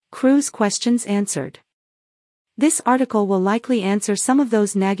Cruise questions answered. This article will likely answer some of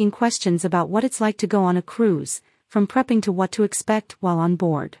those nagging questions about what it's like to go on a cruise, from prepping to what to expect while on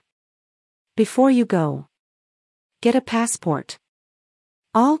board. Before you go, get a passport.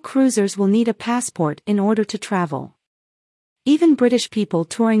 All cruisers will need a passport in order to travel. Even British people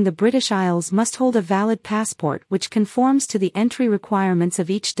touring the British Isles must hold a valid passport which conforms to the entry requirements of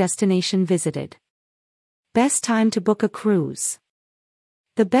each destination visited. Best time to book a cruise.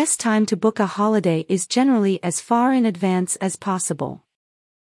 The best time to book a holiday is generally as far in advance as possible.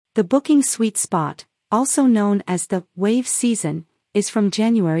 The booking sweet spot, also known as the wave season, is from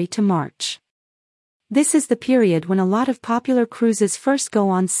January to March. This is the period when a lot of popular cruises first go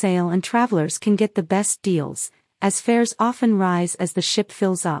on sale and travelers can get the best deals, as fares often rise as the ship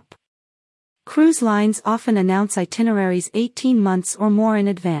fills up. Cruise lines often announce itineraries 18 months or more in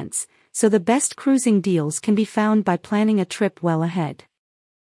advance, so the best cruising deals can be found by planning a trip well ahead.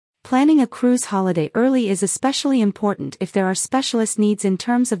 Planning a cruise holiday early is especially important if there are specialist needs in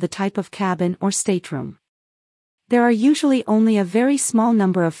terms of the type of cabin or stateroom. There are usually only a very small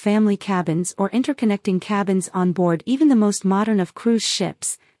number of family cabins or interconnecting cabins on board even the most modern of cruise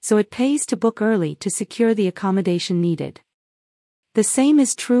ships, so it pays to book early to secure the accommodation needed. The same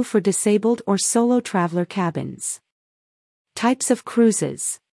is true for disabled or solo traveler cabins. Types of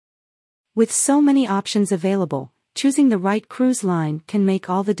cruises. With so many options available, choosing the right cruise line can make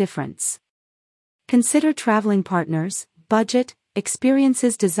all the difference. Consider traveling partners, budget,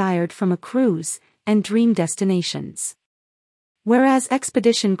 experiences desired from a cruise, and dream destinations. Whereas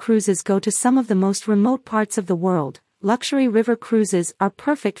expedition cruises go to some of the most remote parts of the world, luxury river cruises are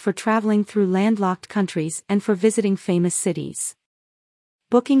perfect for traveling through landlocked countries and for visiting famous cities.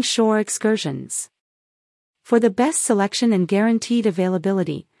 Booking shore excursions. For the best selection and guaranteed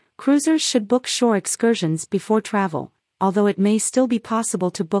availability, cruisers should book shore excursions before travel, although it may still be possible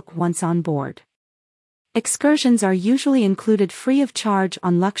to book once on board. Excursions are usually included free of charge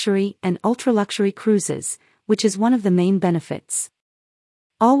on luxury and ultra-luxury cruises, which is one of the main benefits.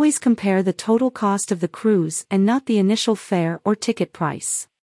 Always compare the total cost of the cruise and not the initial fare or ticket price.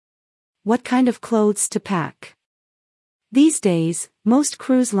 What kind of clothes to pack? These days, most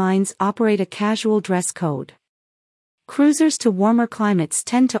cruise lines operate a casual dress code. Cruisers to warmer climates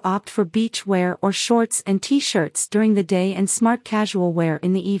tend to opt for beach wear or shorts and t-shirts during the day and smart casual wear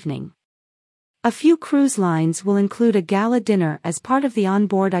in the evening. A few cruise lines will include a gala dinner as part of the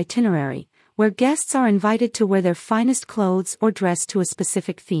onboard itinerary, where guests are invited to wear their finest clothes or dress to a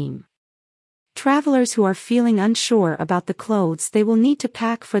specific theme. Travelers who are feeling unsure about the clothes they will need to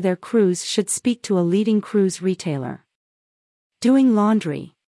pack for their cruise should speak to a leading cruise retailer. Doing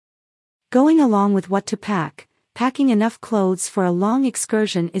laundry. Going along with what to pack, packing enough clothes for a long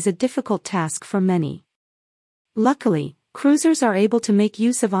excursion is a difficult task for many. Luckily, cruisers are able to make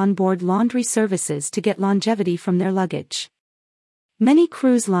use of onboard laundry services to get longevity from their luggage. Many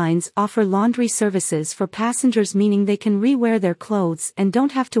cruise lines offer laundry services for passengers, meaning they can re-wear their clothes and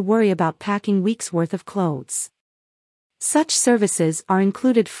don't have to worry about packing weeks' worth of clothes. Such services are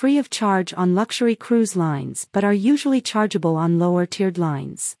included free of charge on luxury cruise lines but are usually chargeable on lower-tiered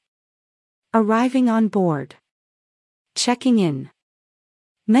lines. Arriving on board. Checking in.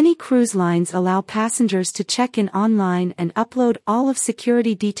 Many cruise lines allow passengers to check in online and upload all of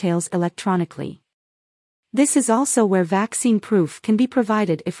security details electronically. This is also where vaccine proof can be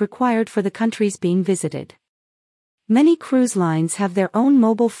provided if required for the countries being visited. Many cruise lines have their own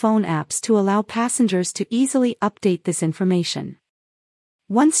mobile phone apps to allow passengers to easily update this information.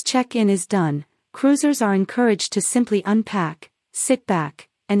 Once check-in is done, cruisers are encouraged to simply unpack, sit back,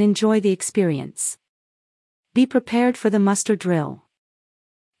 and enjoy the experience. Be prepared for the muster drill.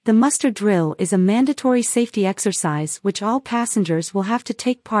 The muster drill is a mandatory safety exercise which all passengers will have to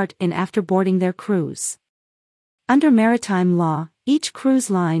take part in after boarding their cruise. Under maritime law, each cruise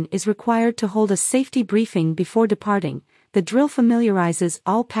line is required to hold a safety briefing before departing. The drill familiarizes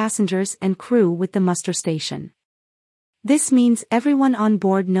all passengers and crew with the muster station. This means everyone on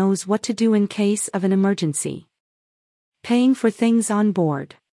board knows what to do in case of an emergency. Paying for things on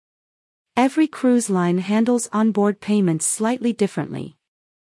board. Every cruise line handles onboard payments slightly differently.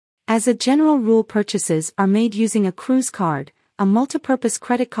 As a general rule, purchases are made using a cruise card, a multipurpose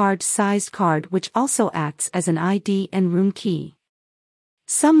credit card-sized card which also acts as an ID and room key.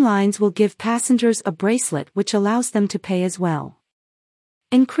 Some lines will give passengers a bracelet which allows them to pay as well.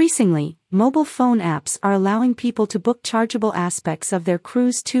 Increasingly, mobile phone apps are allowing people to book chargeable aspects of their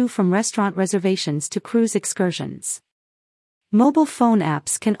cruise too, from restaurant reservations to cruise excursions. Mobile phone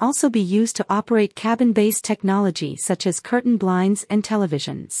apps can also be used to operate cabin-based technology such as curtain blinds and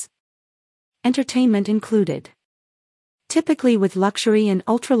televisions. Entertainment included. Typically with luxury and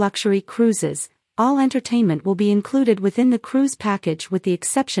ultra-luxury cruises, all entertainment will be included within the cruise package with the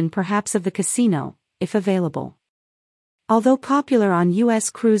exception perhaps of the casino, if available. Although popular on U.S.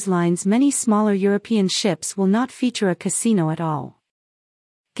 cruise lines, many smaller European ships will not feature a casino at all.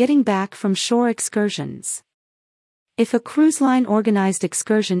 Getting back from shore excursions. If a cruise line organized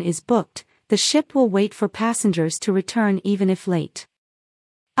excursion is booked, the ship will wait for passengers to return even if late.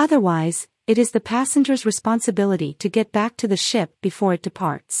 Otherwise, it is the passenger's responsibility to get back to the ship before it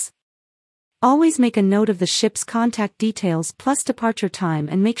departs. Always make a note of the ship's contact details plus departure time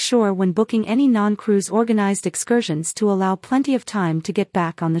and make sure when booking any non-cruise organized excursions to allow plenty of time to get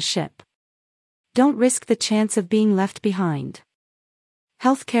back on the ship. Don't risk the chance of being left behind.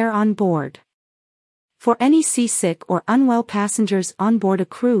 Healthcare on board. For any seasick or unwell passengers on board a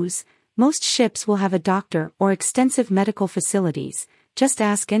cruise, most ships will have a doctor or extensive medical facilities. Just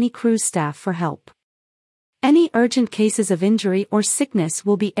ask any cruise staff for help. Any urgent cases of injury or sickness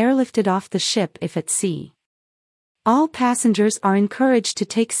will be airlifted off the ship if at sea. All passengers are encouraged to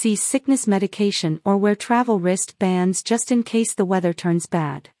take seasickness medication or wear travel wristbands just in case the weather turns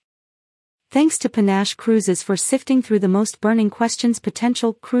bad. Thanks to Panache Cruises for sifting through the most burning questions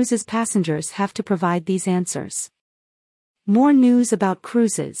potential cruises passengers have to provide these answers. More news about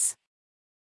cruises.